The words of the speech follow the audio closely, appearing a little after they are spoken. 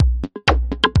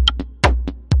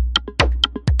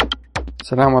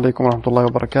السلام عليكم ورحمة الله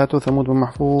وبركاته. ثمود بن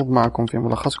محفوظ معكم في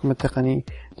ملخصكم التقني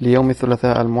ليوم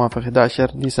الثلاثاء الموافق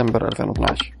 11 ديسمبر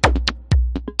 2012.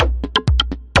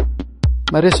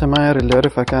 ماريسا ماير اللي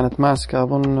عرفها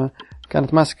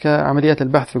كانت ماسكة عمليات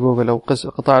البحث في جوجل أو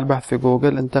قطاع البحث في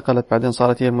جوجل، انتقلت بعدين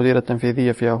صارت هي المديرة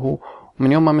التنفيذية في ياهو.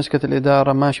 ومن يوم ما مسكت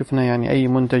الإدارة ما شفنا يعني أي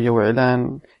منتج أو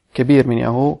إعلان كبير من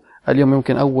ياهو. اليوم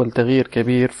يمكن أول تغيير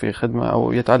كبير في خدمة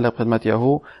أو يتعلق بخدمة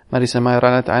ياهو. ماريسا ماير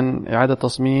أعلنت عن إعادة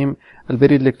تصميم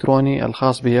البريد الإلكتروني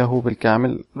الخاص بياهو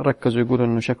بالكامل. ركزوا يقولوا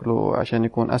إنه شكله عشان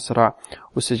يكون أسرع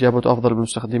واستجابته أفضل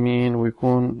بالمستخدمين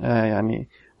ويكون يعني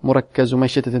مركز وما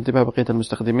يشتت انتباه بقية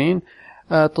المستخدمين.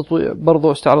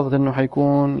 برضو استعرضت إنه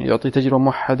حيكون يعطي تجربة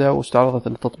موحدة، واستعرضت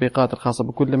التطبيقات الخاصة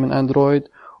بكل من أندرويد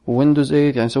وويندوز 8،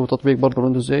 يعني سووا تطبيق برضو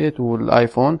ويندوز 8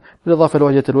 والآيفون، بالإضافة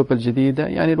لواجهة الويب الجديدة.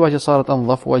 يعني الواجهة صارت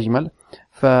أنظف وأجمل،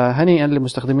 فهنيئا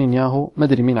لمستخدمين ياهو. ما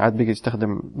أدري مين عاد بقى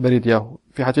يستخدم بريد ياهو.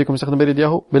 في حد فيكم يستخدم بريد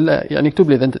ياهو؟ بالله يعني اكتب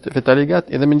لي إذا أنت في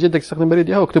التعليقات، إذا من جدك تستخدم بريد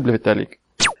ياهو اكتب لي في التعليق.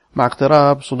 مع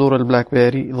اقتراب صدور البلاك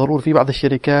بيري ضروري في بعض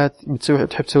الشركات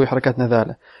تحب تسوي حركات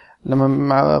نذالة. لما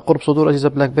مع قرب صدور أجهزة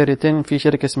بلاك بيري 10 في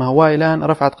شركة اسمها وايلان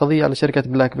رفعت قضية على شركة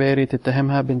بلاك بيري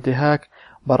تتهمها بانتهاك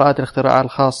براءات الاختراع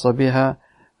الخاصة بها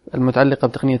المتعلقة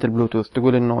بتقنية البلوتوث.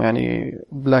 تقول انه يعني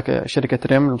شركة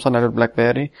ريم المصنعة للبلاك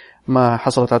بيري ما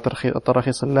حصلت على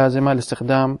التراخيص اللازمة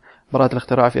لاستخدام براءة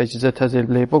الاختراع في أجهزتها زي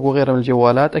البلاي بوك وغيرها من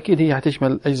الجوالات. أكيد هي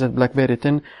حتشمل أجهزة بلاك بيري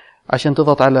 10 عشان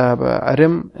تضغط على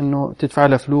ريم انه تدفع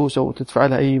لها فلوس او تدفع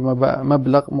لها اي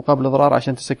مبلغ مقابل اضرار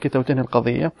عشان تسكتها وتنهي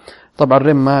القضية. طبعا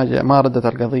ريم ما ردت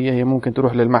على القضية، هي ممكن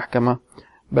تروح للمحكمة،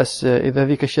 بس إذا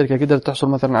ذيك الشركة قدرت تحصل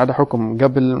مثلا على حكم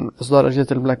قبل إصدار أجهزة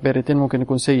البلاك بيري 10 ممكن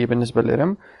يكون سيء بالنسبة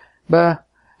لريم.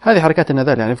 هذه حركات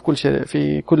النذال يعني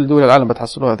في كل دول العالم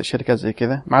بتحصلوا هذه الشركات زي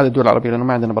كذا، ما عدا الدول العربية لأنه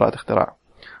ما عندنا براءة اختراع.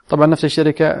 طبعا نفس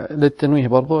الشركة للتنويه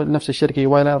برضو، نفس الشركة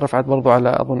وايلان رفعت برضو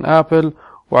على أظن آبل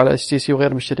وعلى HTC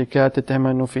وغير من الشركات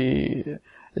تتهمها إنه في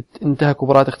انتهكوا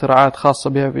براءة اختراعات خاصة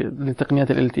بها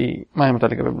لتقنيات LTE ما هي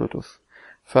متعلقة بالبلوتوث.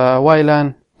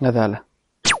 فوايلان نذالة.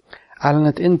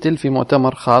 أعلنت انتل في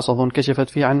مؤتمر خاص أظن كشفت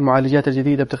فيه عن المعالجات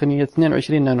الجديدة بتقنية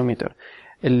 22 نانومتر.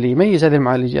 اللي يميز هذه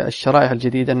المعالجة الشرائح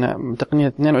الجديدة أن تقنية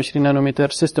 22 نانومتر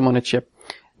سيستم اون تشيب،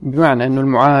 بمعنى أنه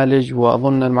المعالج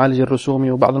وأظن المعالج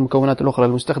الرسومي وبعض المكونات الأخرى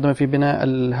المستخدمة في بناء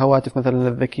الهواتف مثلا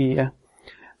الذكية،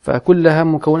 فكلها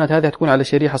مكونات هذه تكون على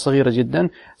شريحة صغيرة جدا.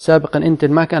 سابقا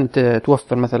انتل ما كانت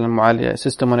توفر مثلا معالج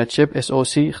سيستم اون تشيب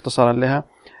SoC اختصارا لها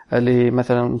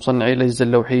لمثلا مصنعي الأجهزة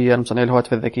اللوحية مصنعي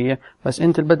الهواتف الذكية، بس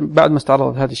انتل بعد ما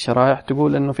استعرضت هذه الشرائح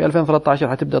تقول انه في 2013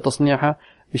 حتبدأ تصنيعها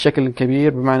بشكل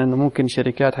كبير، بمعنى انه ممكن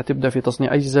شركات حتبدأ في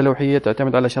تصنيع أجهزة لوحية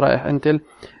تعتمد على شرائح انتل.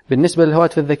 بالنسبة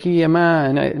للهواتف الذكية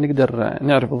ما نقدر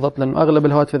نعرف بالضبط، لأنه أغلب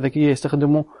الهواتف الذكية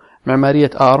يستخدموا معمارية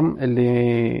ARM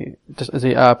اللي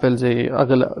زي آبل زي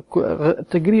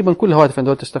تقريبا كل الهواتف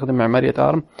عندها تستخدم معمارية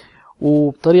ARM،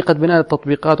 وطريقة بناء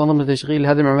التطبيقات وأنظمة التشغيل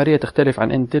هذه المعمارية تختلف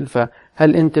عن انتل.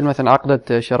 فهل انتل مثلا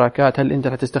عقدت شراكات؟ هل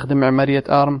انتل حتستخدم معمارية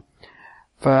ARM؟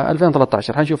 ف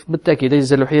 2013 حنشوف بالتأكيد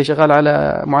أجهزة لوحية شغالة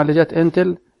على معالجات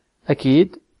انتل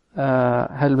أكيد.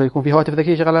 هل بيكون في هواتف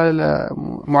ذكية شغالة على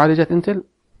معالجات انتل؟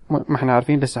 ما احنا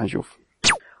عارفين، لسه حنشوف.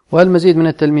 والمزيد من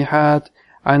التلميحات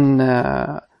عن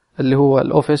اللي هو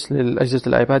الأوفيس للأجهزة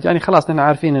الآيباد. يعني خلاص نحن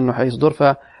عارفين إنه حيصدر.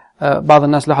 فبعض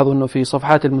الناس لاحظوا إنه في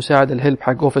صفحات المساعدة الهيلب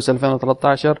حق أوفيس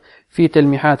 2013 في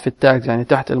تلميحات في التاجز، يعني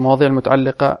تحت المواضيع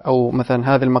المتعلقة أو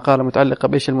مثلا هذه المقالة متعلقة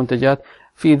بإيش المنتجات،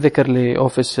 في ذكر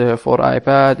لأوفيس فور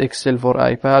آيباد، إكسل فور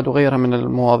آيباد وغيرها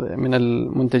من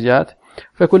المنتجات.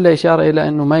 فكلها إشارة إلى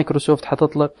إنه مايكروسوفت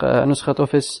حتطلق نسخة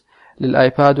أوفيس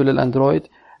للآيباد وللأندرويد.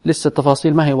 لسه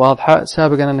التفاصيل ما هي واضحة.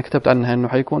 سابقا أنا كتبت عنها إنه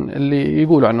حيكون اللي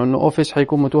يقولوا عنه إنه أوفيس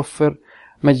حيكون متوفر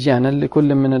مجانا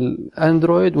لكل من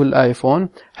الأندرويد والآيفون.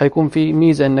 حيكون في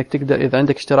ميزة إنك تقدر إذا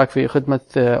عندك اشتراك في خدمة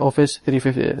أوفيس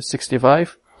 365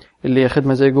 اللي هي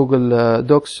خدمة زي جوجل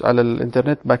دوكس على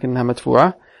الإنترنت لكنها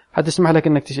مدفوعة، حتسمح لك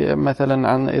إنك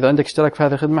مثلا إذا عندك اشتراك في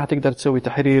هذه الخدمة حتقدر تسوي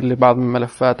تحرير لبعض من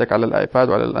ملفاتك على الآيباد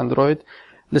وعلى الأندرويد.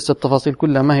 لسه التفاصيل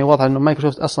كلها ما هي واضحة، إنه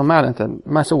مايكروسوفت أصلا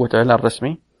ما سوت إعلان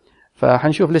رسمي،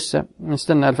 فحنشوف لسه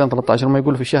نستنى 2013 ما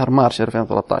يقولوا في شهر مارس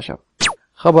 2013.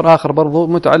 خبر آخر برضو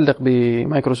متعلق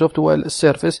بمايكروسوفت هو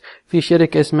السيرفس. في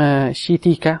شركة اسمها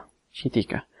شيتيكا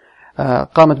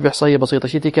قامت بإحصائية بسيطة.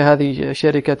 شيتيكا هذه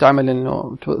شركة تعمل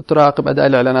إنه تراقب أداء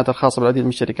الإعلانات الخاصة بالعديد من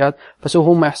الشركات،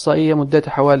 فسووا هم إحصائية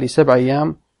مدتها حوالي 7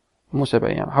 أيام، مو 7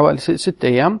 أيام، حوالي 6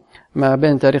 أيام ما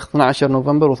بين تاريخ 12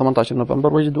 نوفمبر و18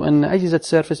 نوفمبر. وجدوا أن أجهزة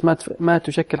سيرفس ما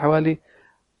تشكل حوالي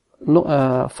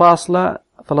فاصلة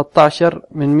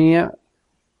 13%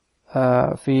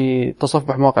 في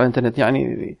تصفح مواقع الانترنت.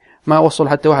 يعني ما وصل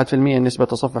حتى 1% نسبة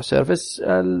تصفح سيرفس.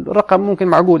 الرقم ممكن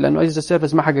معقول لأنه أجهزة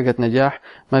السيرفس ما حققت نجاح،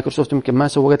 مايكروسوفت يمكن ما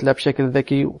سوقت لها بشكل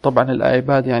ذكي، وطبعا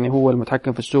الآيباد يعني هو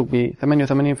المتحكم في السوق ب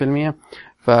 88%،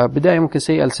 فبداية ممكن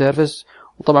سيئة السيرفس.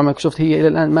 وطبعا مايكروسوفت هي إلى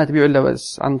الآن ما تبيع إلا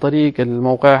بس عن طريق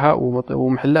موقعها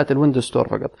ومحلات الويندوز ستور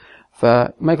فقط.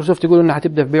 فمايكروسوفت يقول انها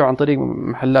حتبدا في بيعه عن طريق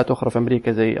محلات اخرى في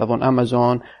امريكا زي اظن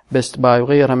امازون، بيست باي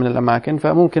وغيرها من الاماكن،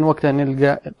 فممكن وقتها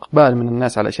نلقى اقبال من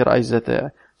الناس على شراء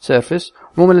اجهزه سيرفس.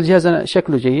 عموما الجهاز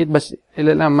شكله جيد، بس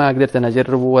الى الان ما قدرت انا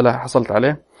اجربه ولا حصلت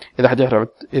عليه.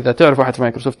 اذا تعرف واحد في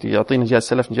مايكروسوفت يعطينا جهاز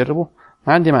سلف نجربه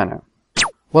ما عندي مانع.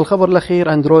 والخبر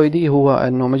الاخير اندرويدي، هو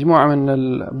انه مجموعه من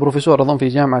البروفيسور اظن في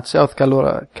جامعه ساوث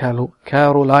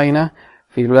كارولاينا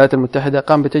في الولايات المتحدة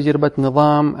قام بتجربة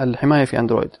نظام الحماية في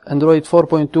أندرويد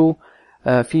 4.2.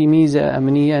 في ميزة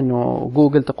أمنية أنه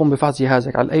جوجل تقوم بفحص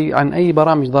جهازك عن أي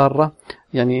برامج ضارة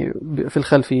يعني في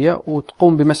الخلفية،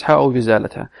 وتقوم بمسحها أو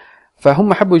بإزالتها.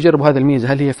 فهم حبوا يجربوا هذه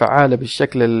الميزة، هل هي فعالة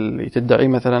بالشكل اللي تدعيه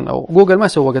مثلا، أو جوجل ما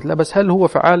سوقت له، بس هل هو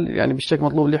فعال يعني بالشكل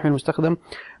المطلوب اللي يحمي المستخدم.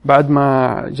 بعد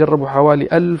ما جربوا حوالي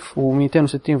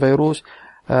 1260 فيروس،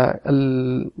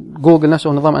 جوجل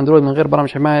نفسه نظام اندرويد من غير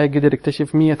برامج حماية قدر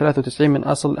يكتشف 193 من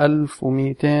اصل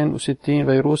 1260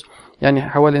 فيروس، يعني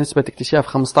حوالي نسبة اكتشاف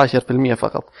 15%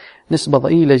 فقط، نسبة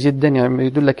ضئيلة جدا. يعني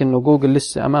يدلك انه جوجل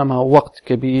لسه امامها وقت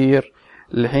كبير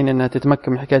لحين انها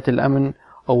تتمكن من حكاية الامن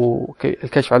او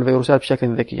الكشف على الفيروسات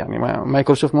بشكل ذكي. يعني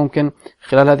مايكروسوفت ممكن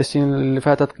خلال هذه السنين اللي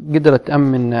فاتت قدرت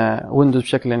تأمن ويندوز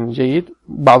بشكل جيد،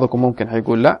 بعضكم ممكن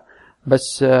حيقول لا،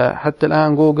 بس حتى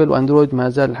الآن جوجل وأندرويد ما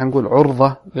زال حنقول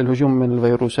عرضة للهجوم من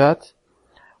الفيروسات.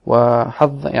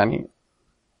 وحظ يعني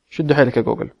شدوا حيلك يا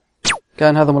جوجل.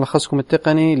 كان هذا ملخصكم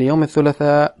التقني ليوم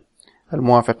الثلاثاء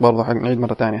الموافق برضه نعيد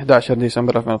مرة ثانية 11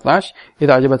 ديسمبر 2012.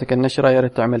 إذا عجبتك النشرة يا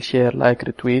ريت تعمل شير لايك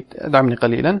ريتويت، ادعمني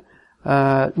قليلا.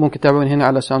 ممكن تتابعوني هنا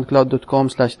على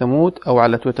soundcloud.com/ثمود أو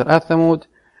على تويتر @ثمود.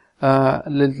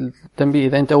 للتنبيه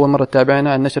إذا أنت أول مرة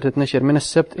تتابعنا، النشر تتنشر من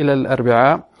السبت إلى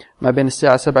الأربعاء ما بين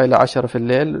الساعة 7 إلى 10 في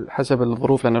الليل حسب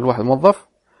الظروف، لأن الواحد موظف.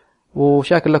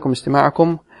 وشاكر لكم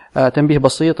استماعكم. تنبيه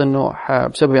بسيط إنه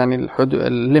بسبب يعني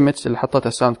الليميتس اللي حطتها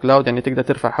الساوند كلاود، يعني تقدر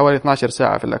ترفع حوالي 12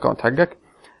 ساعة في الأكاونت حقك،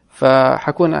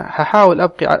 ححاول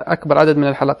أبقي أكبر عدد من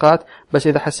الحلقات، بس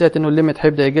إذا حسيت إنه الليميت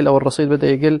حيبدأ يقل أو الرصيد بدأ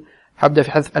يقل حبدأ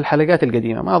في حذف الحلقات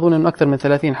القديمة. ما أظن إنه أكثر من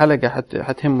 30 حلقة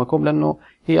حتهمكم، لأنه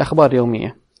هي أخبار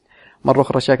يومية. مرة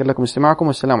أخرى شاكر لكم استماعكم،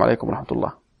 والسلام عليكم ورحمة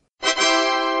الله.